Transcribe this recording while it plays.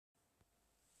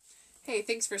Hey,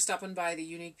 thanks for stopping by the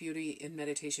Unique Beauty in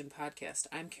Meditation podcast.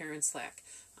 I'm Karen Slack.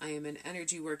 I am an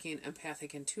energy working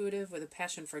empathic intuitive with a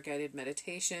passion for guided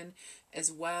meditation,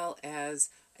 as well as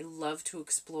I love to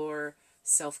explore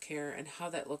self-care and how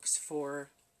that looks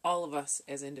for all of us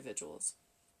as individuals.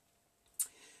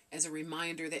 As a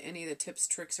reminder that any of the tips,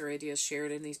 tricks, or ideas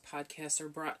shared in these podcasts are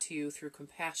brought to you through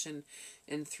compassion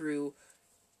and through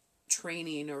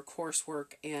training or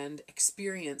coursework and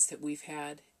experience that we've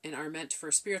had and are meant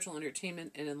for spiritual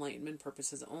entertainment and enlightenment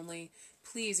purposes only.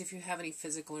 Please, if you have any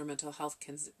physical or mental health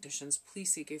conditions,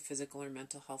 please seek a physical or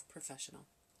mental health professional.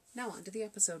 Now on to the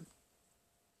episode.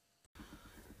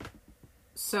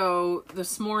 So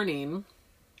this morning,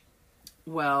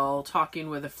 while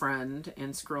talking with a friend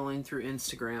and scrolling through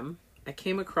Instagram, I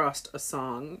came across a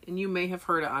song, and you may have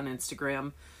heard it on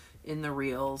Instagram in the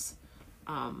Reels.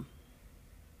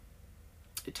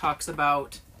 It talks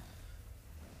about,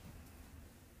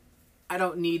 I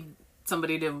don't need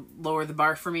somebody to lower the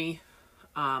bar for me.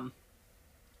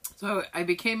 So I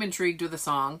became intrigued with the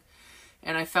song,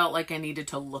 and I felt like I needed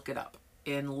to look it up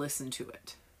and listen to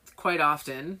it. Quite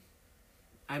often,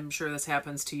 I'm sure this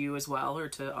happens to you as well, or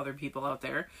to other people out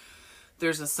there,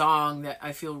 there's a song that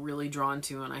I feel really drawn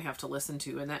to and I have to listen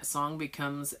to, and that song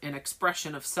becomes an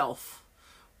expression of self,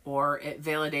 or it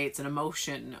validates an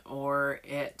emotion, or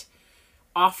it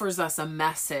offers us a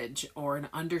message or an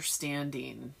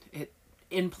understanding. It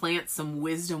implants some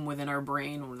wisdom within our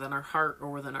brain, within our heart,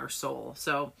 or within our soul.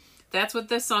 So that's what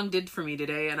this song did for me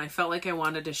today, and I felt like I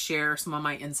wanted to share some of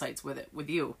my insights with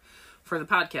you for the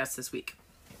podcast this week.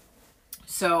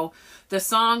 So the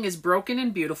song is Broken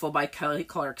and Beautiful by Kelly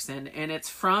Clarkson, and it's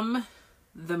from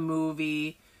the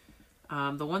movie,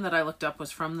 the one that I looked up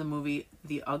was from the movie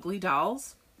The Ugly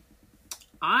Dolls.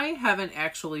 I haven't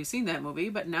actually seen that movie,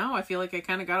 but now I feel like I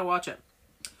kind of got to watch it.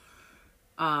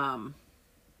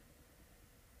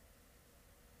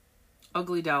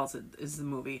 Ugly Dolls is the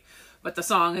movie. But the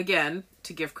song, again,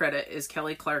 to give credit, is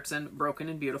Kelly Clarkson, Broken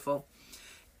and Beautiful.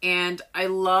 And I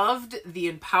loved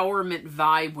the empowerment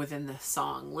vibe within this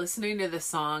song. Listening to this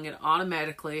song, it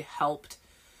automatically helped.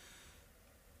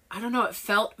 I don't know, it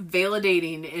felt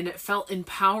validating and it felt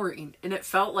empowering, and it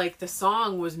felt like the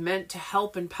song was meant to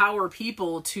help empower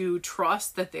people to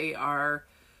trust that they are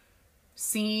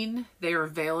seen, they are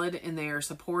valid, and they are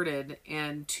supported,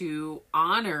 and to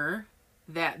honor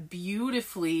that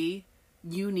beautifully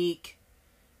unique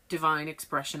divine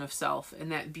expression of self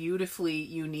and that beautifully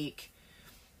unique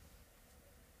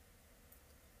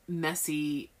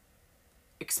messy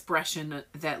expression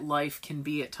that life can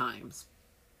be at times.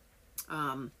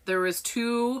 There was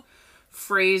two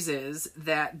phrases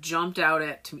that jumped out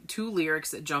at me, two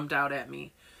lyrics that jumped out at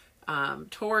me.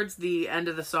 Towards the end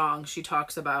of the song, she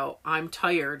talks about, I'm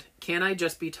tired. Can I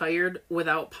just be tired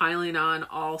without piling on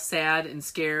all sad and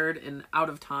scared and out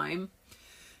of time?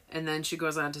 And then she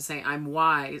goes on to say, I'm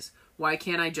wise. Why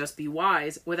can't I just be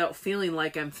wise without feeling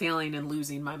like I'm failing and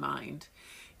losing my mind?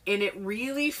 And it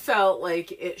really felt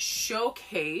like it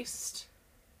showcased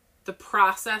the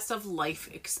process of life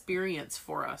experience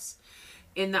for us,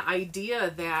 in the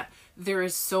idea that there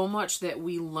is so much that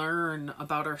we learn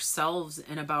about ourselves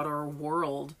and about our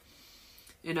world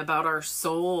and about our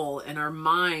soul and our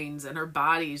minds and our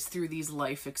bodies through these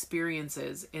life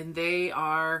experiences. And they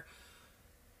are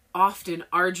often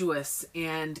arduous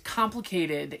and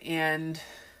complicated, and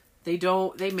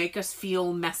they make us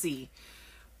feel messy,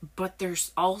 but they're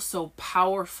also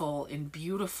powerful and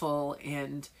beautiful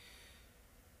and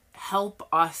help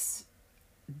us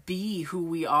be who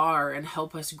we are and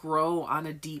help us grow on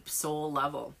a deep soul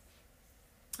level.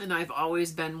 And I've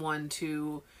always been one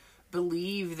to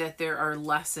believe that there are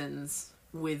lessons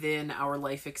within our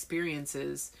life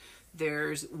experiences.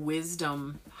 There's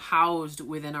wisdom housed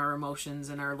within our emotions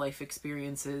and our life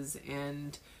experiences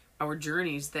and our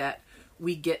journeys that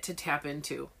we get to tap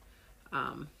into.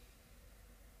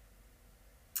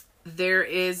 There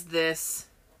is this,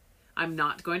 I'm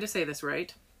not going to say this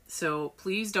right, so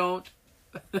please don't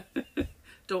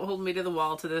hold me to the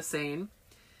wall to this saying.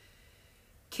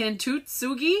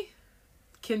 Kintutsugi.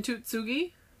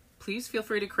 Please feel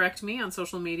free to correct me on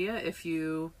social media if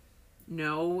you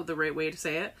know the right way to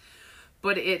say it.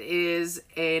 But it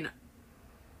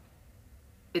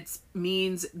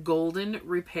means golden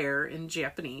repair in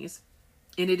Japanese.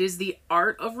 And it is the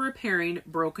art of repairing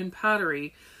broken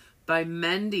pottery by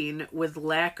mending with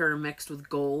lacquer mixed with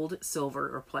gold,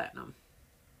 silver, or platinum.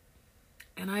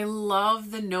 And I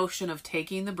love the notion of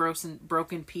taking the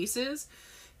broken pieces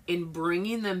and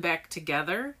bringing them back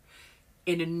together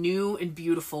in a new and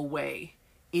beautiful way,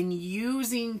 in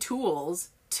using tools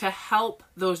to help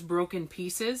those broken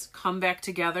pieces come back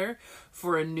together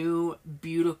for a new,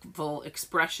 beautiful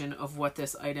expression of what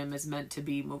this item is meant to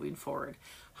be moving forward.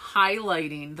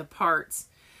 Highlighting the parts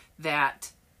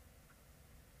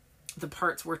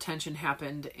where tension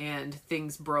happened and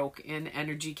things broke and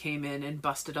energy came in and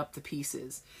busted up the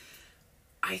pieces.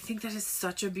 I think that is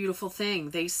such a beautiful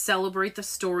thing. They celebrate the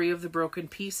story of the broken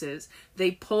pieces.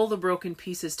 They pull the broken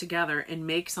pieces together and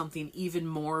make something even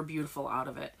more beautiful out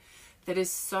of it. That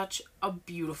is such a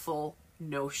beautiful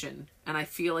notion, and I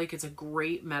feel like it's a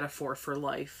great metaphor for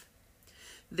life.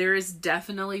 There is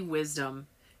definitely wisdom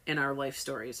in our life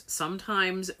stories.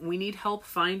 Sometimes we need help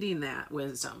finding that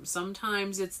wisdom.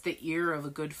 Sometimes it's the ear of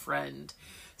a good friend.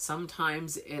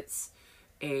 Sometimes it's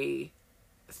a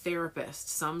therapist.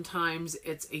 Sometimes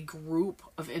it's a group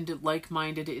of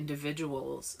like-minded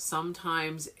individuals.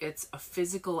 Sometimes it's a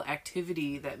physical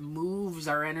activity that moves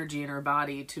our energy in our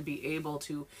body to be able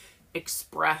to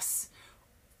express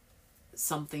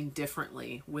something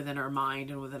differently within our mind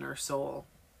and within our soul.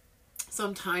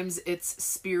 Sometimes it's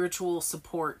spiritual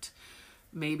support.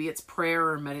 Maybe it's prayer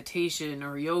or meditation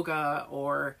or yoga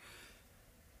or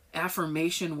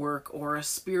affirmation work or a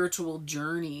spiritual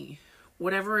journey.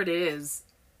 Whatever it is,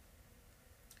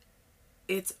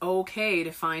 it's okay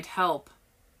to find help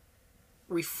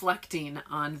reflecting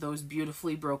on those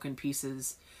beautifully broken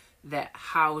pieces that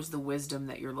house the wisdom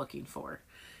that you're looking for.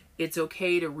 It's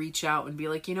okay to reach out and be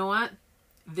like, you know what?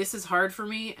 This is hard for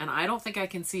me and I don't think I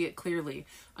can see it clearly.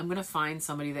 I'm going to find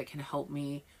somebody that can help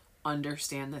me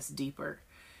understand this deeper.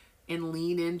 And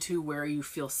lean into where you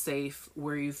feel safe,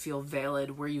 where you feel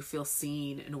valid, where you feel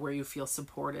seen, and where you feel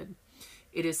supported.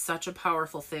 It is such a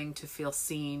powerful thing to feel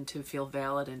seen, to feel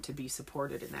valid, and to be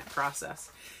supported in that process.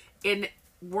 And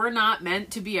we're not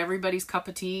meant to be everybody's cup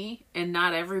of tea, and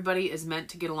not everybody is meant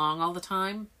to get along all the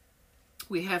time.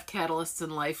 We have catalysts in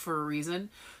life for a reason.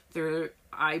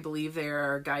 I believe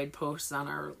there are guideposts on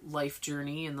our life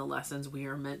journey and the lessons we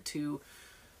are meant to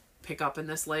pick up in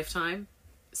this lifetime.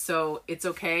 So it's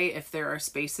okay if there are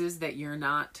spaces that you're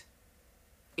not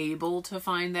able to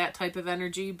find that type of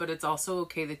energy, but it's also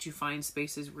okay that you find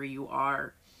spaces where you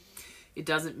are. It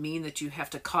doesn't mean that you have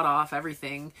to cut off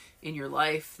everything in your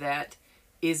life that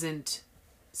isn't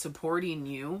supporting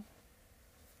you,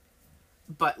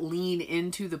 but lean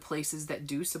into the places that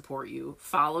do support you.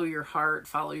 Follow your heart,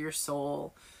 follow your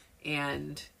soul,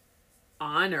 and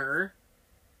honor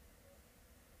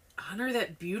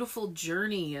that beautiful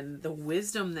journey and the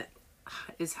wisdom that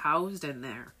is housed in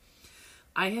there.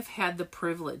 I have had the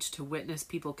privilege to witness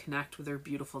people connect with their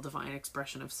beautiful divine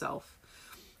expression of self.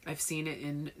 I've seen it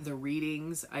in the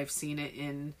readings. I've seen it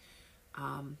in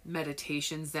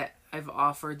meditations that I've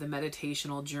offered, the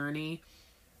meditational journey.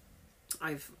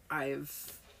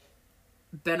 I've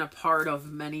been a part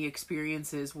of many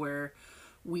experiences where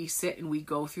we sit and we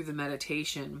go through the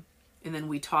meditation and then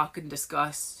we talk and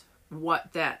discuss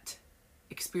what that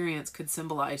experience could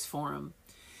symbolize for them.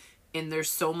 And there's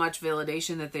so much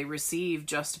validation that they receive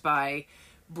just by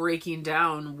breaking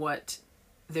down what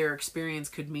their experience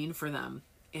could mean for them.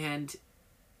 And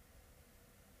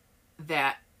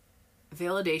that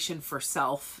validation for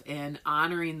self and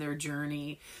honoring their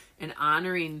journey and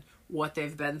honoring what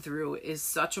they've been through is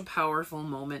such a powerful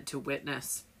moment to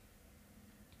witness.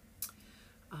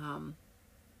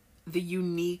 The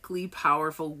uniquely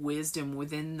powerful wisdom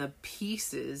within the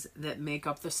pieces that make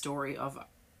up the story of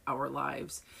our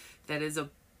lives. That is a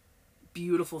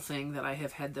beautiful thing that I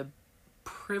have had the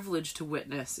privilege to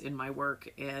witness in my work,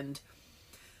 and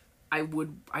I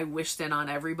wish that on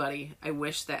everybody. I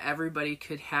wish that everybody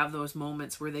could have those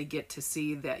moments where they get to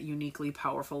see that uniquely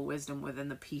powerful wisdom within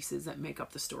the pieces that make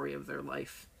up the story of their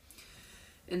life.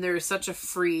 And there is such a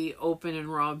free, open,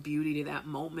 and raw beauty to that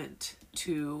moment,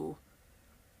 to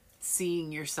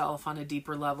seeing yourself on a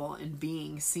deeper level and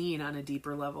being seen on a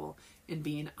deeper level and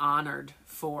being honored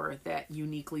for that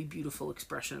uniquely beautiful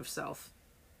expression of self.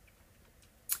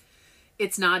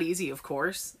 It's not easy, of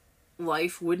course.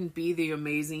 Life wouldn't be the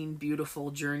amazing, beautiful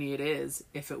journey it is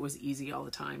if it was easy all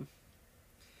the time.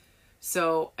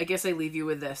 So I guess I leave you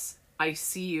with this. I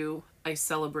see you. I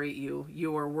celebrate you.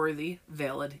 You are worthy,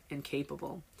 valid, and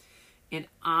capable. And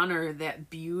honor that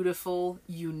beautiful,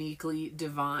 uniquely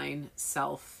divine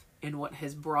self and what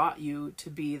has brought you to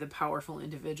be the powerful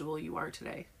individual you are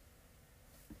today.